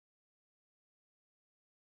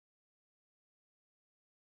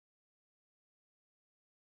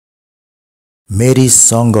Mary's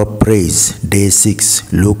Song of Praise, Day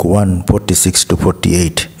 6, Luke 1,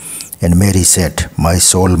 46-48. And Mary said, My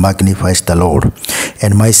soul magnifies the Lord,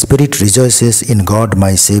 and my spirit rejoices in God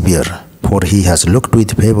my Saviour, for he has looked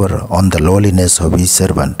with favour on the lowliness of his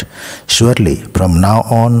servant. Surely from now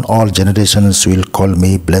on all generations will call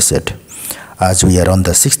me blessed. As we are on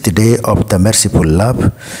the 6th day of the merciful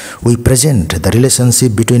love, we present the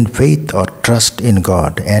relationship between faith or trust in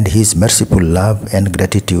God and his merciful love and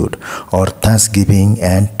gratitude or thanksgiving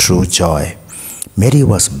and true joy. Mary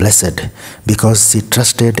was blessed because she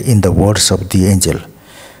trusted in the words of the angel,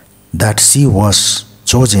 that she was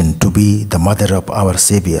chosen to be the mother of our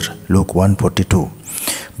Savior, Luke 1:42.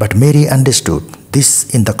 But Mary understood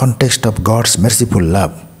this in the context of God's merciful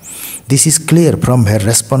love. This is clear from her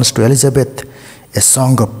response to Elizabeth, a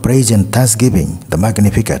song of praise and thanksgiving, the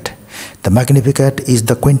Magnificat. The Magnificat is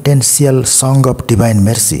the quintessential song of divine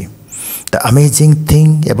mercy. The amazing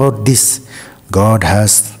thing about this, God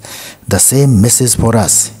has the same message for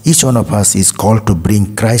us. Each one of us is called to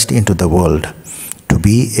bring Christ into the world, to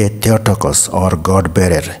be a Theotokos or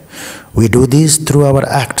God-bearer. We do this through our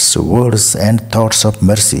acts, words, and thoughts of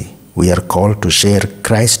mercy. We are called to share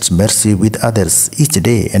Christ's mercy with others each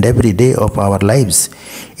day and every day of our lives.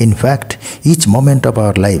 In fact, each moment of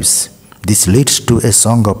our lives. This leads to a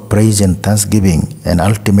song of praise and thanksgiving, an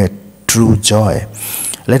ultimate true joy.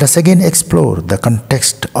 Let us again explore the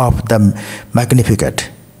context of the Magnificat.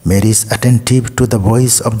 Mary is attentive to the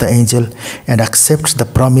voice of the angel and accepts the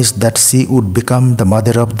promise that she would become the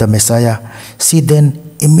mother of the Messiah. She then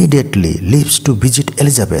immediately leaves to visit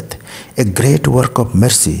Elizabeth, a great work of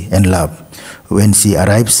mercy and love. When she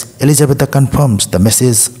arrives, Elizabeth confirms the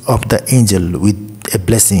message of the angel with a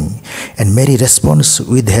blessing, and Mary responds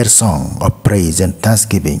with her song of praise and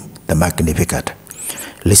thanksgiving, the Magnificat.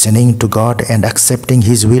 Listening to God and accepting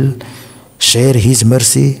his will, share his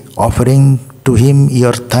mercy, offering to him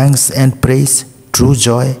your thanks and praise, true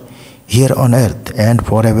joy, here on earth and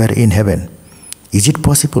forever in heaven. Is it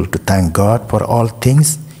possible to thank God for all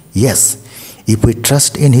things? Yes. If we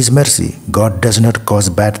trust in his mercy, God does not cause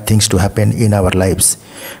bad things to happen in our lives,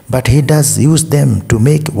 but he does use them to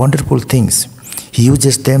make wonderful things. He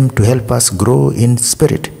uses them to help us grow in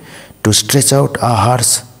spirit, to stretch out our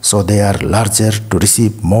hearts so they are larger, to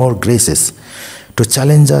receive more graces, to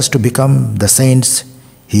challenge us to become the saints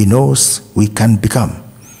he knows we can become.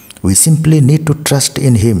 We simply need to trust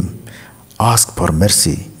in him. Ask for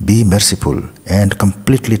mercy, be merciful, and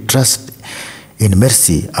completely trust in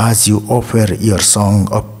mercy as you offer your song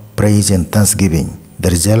of praise and thanksgiving. The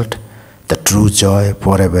result, the true joy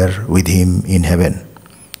forever with him in heaven.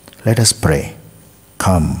 Let us pray.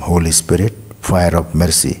 Come, Holy Spirit, fire of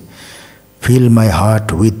mercy. Fill my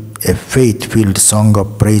heart with a faith-filled song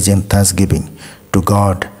of praise and thanksgiving to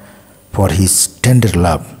God for his tender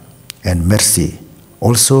love and mercy.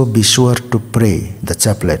 Also be sure to pray the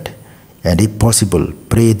chaplet, and if possible,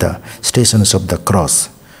 pray the Stations of the Cross.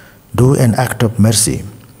 Do an act of mercy,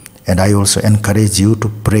 and I also encourage you to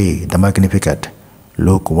pray the Magnificat,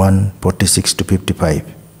 Luke 1, 46-55.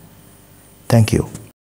 Thank you.